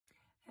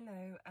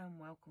Hello and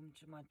welcome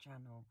to my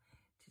channel.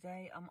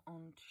 Today I'm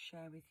on to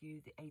share with you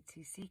the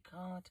ATC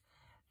card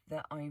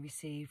that I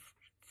received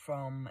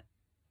from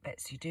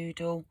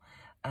BettsyDoodle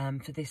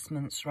for this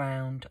month's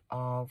round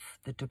of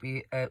the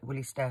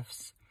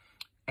Woollysteth's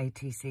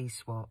ATC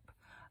swap.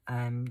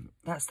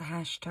 That's the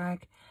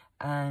hashtag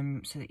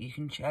so that you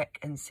can check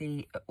and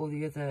see all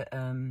the other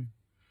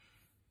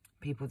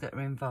people that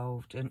are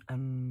involved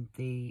and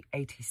the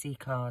ATC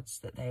cards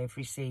that they have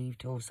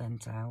received or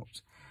sent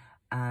out.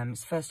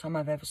 It's the first time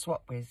I've ever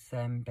swapped with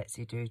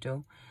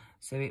BettsyDoodle,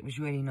 so it was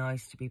really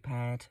nice to be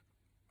paired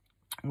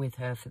with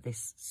her for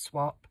this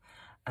swap.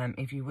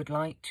 If you would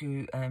like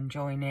to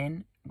join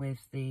in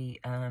with the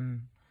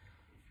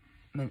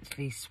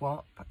monthly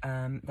swap,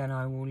 then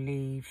I will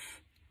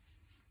leave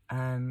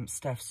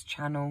Steph's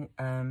channel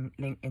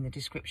link in the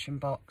description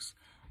box,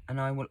 and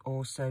I will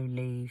also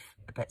leave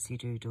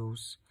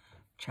BettsyDoodle's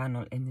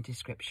channel in the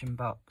description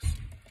box.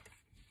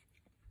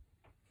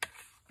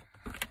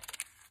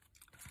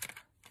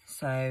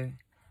 So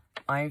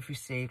I've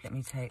received, let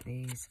me take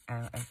these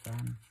out of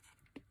them.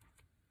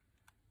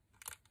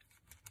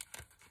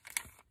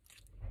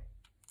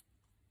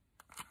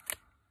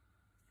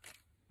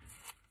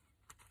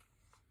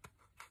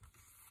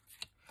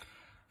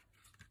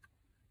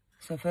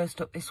 So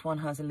first up, this one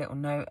has a little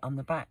note on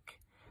the back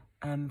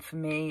for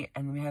me,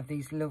 and we have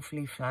these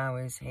lovely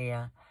flowers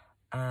here.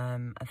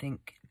 I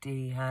think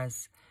Dee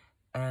has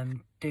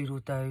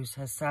doodled those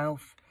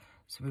herself.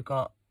 So we've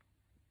got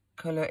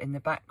colour in the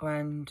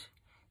background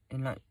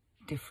in like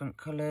different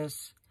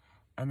colours,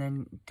 and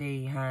then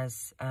Dee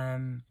has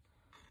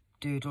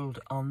doodled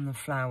on the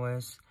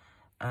flowers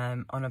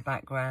on a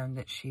background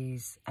that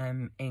she's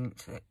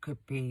inked. That could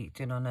be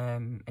done on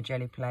a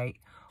jelly plate,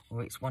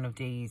 or it's one of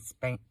these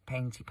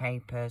painty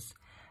papers.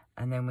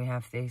 And then we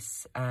have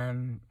this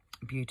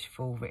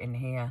beautiful written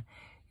here.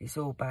 It's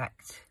all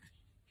backed,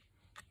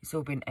 it's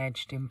all been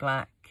edged in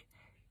black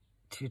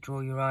to draw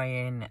your eye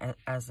in,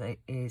 as it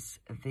is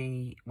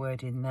the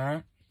word in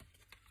there.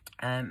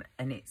 And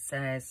it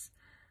says,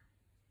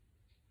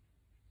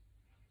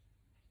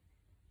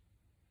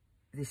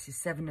 this is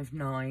 7 of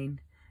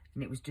 9,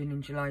 and it was done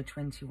in July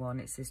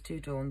 21. It says, to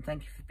Dawn,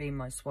 thank you for being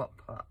my swap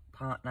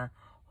partner.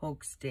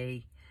 Hugs,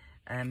 Dee,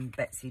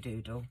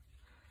 BettsyDoodle.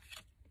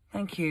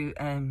 Thank you,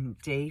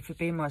 Dee, for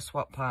being my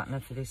swap partner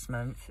for this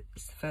month.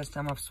 It's the first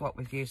time I've swapped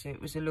with you, so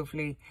it was a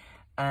lovely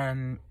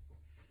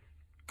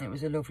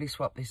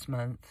swap this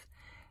month.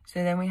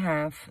 So then we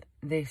have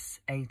this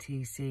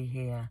ATC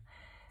here,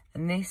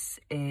 and this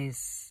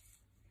is,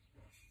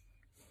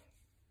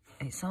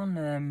 it's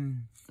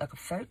on like a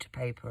photo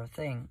paper, I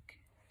think.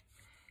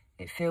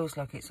 It feels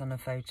like it's on a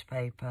photo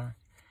paper.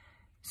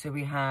 So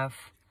we have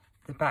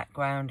the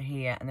background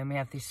here, and then we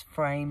have this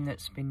frame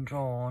that's been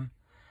drawn.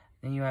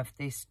 Then you have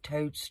this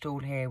toadstool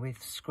here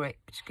with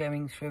script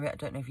going through it. I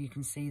don't know if you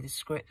can see the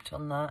script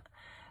on that.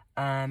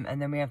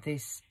 And then we have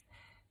this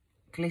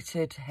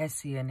glittered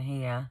hessian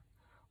here,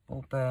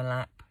 or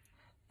burlap,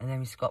 and then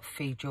we've got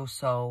feed your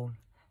soul,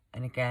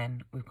 and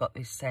again we've got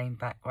this same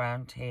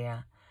background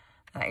here.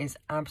 That is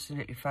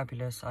absolutely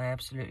fabulous. I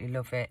absolutely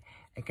love it.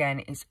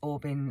 Again, it's all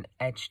been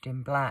edged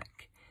in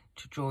black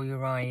to draw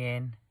your eye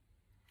in,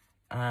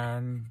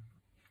 and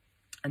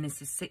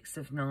this is 6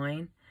 of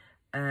 9,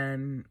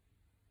 and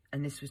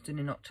this was done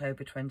in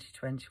October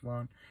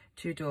 2021.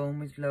 To Dawn,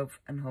 with love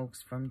and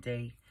hugs from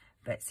Dee,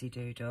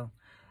 BettsyDoodle.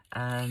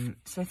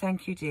 So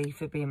thank you, Dee,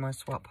 for being my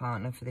swap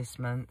partner for this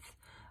month.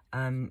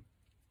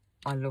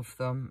 I love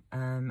them,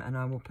 and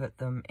I will put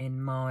them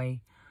in my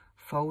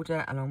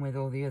folder along with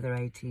all the other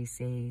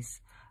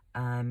ATCs.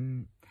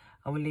 I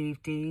will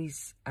leave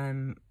Dee's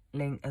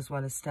link as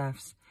well as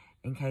Steph's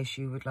in case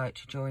you would like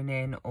to join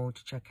in or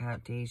to check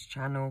out Dee's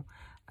channel.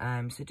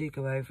 So do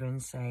go over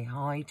and say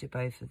hi to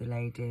both of the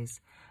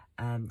ladies.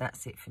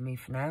 That's it for me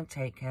for now.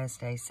 Take care,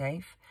 stay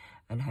safe,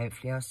 and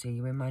hopefully I'll see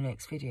you in my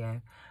next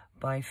video.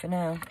 Bye for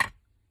now.